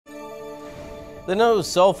The new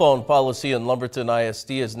cell phone policy in Lumberton ISD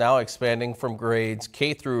is now expanding from grades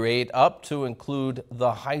K through 8 up to include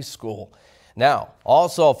the high school. Now, all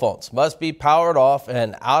cell phones must be powered off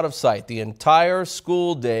and out of sight the entire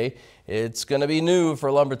school day. It's going to be new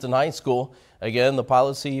for Lumberton High School. Again, the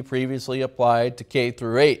policy previously applied to K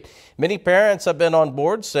through 8. Many parents have been on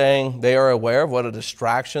board saying they are aware of what a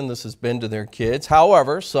distraction this has been to their kids.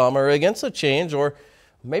 However, some are against the change or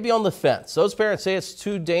maybe on the fence. Those parents say it's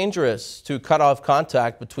too dangerous to cut off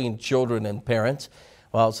contact between children and parents.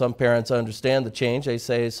 While some parents understand the change, they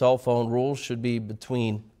say cell phone rules should be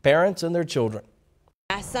between parents and their children.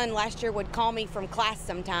 My son last year would call me from class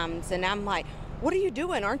sometimes, and I'm like, what are you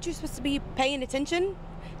doing? Aren't you supposed to be paying attention?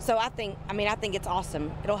 So I think it's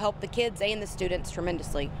awesome. It'll help the kids and the students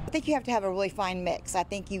tremendously. I think you have to have a really fine mix. I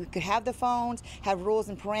think you could have the phones, have rules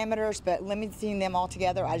and parameters, but limiting them all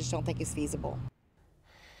together, I just don't think is feasible.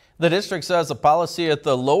 The district says the policy at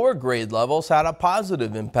the lower grade levels had a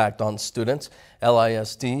positive impact on students.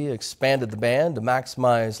 LISD expanded the ban to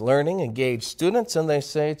maximize learning, engage students, and they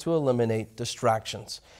say to eliminate distractions.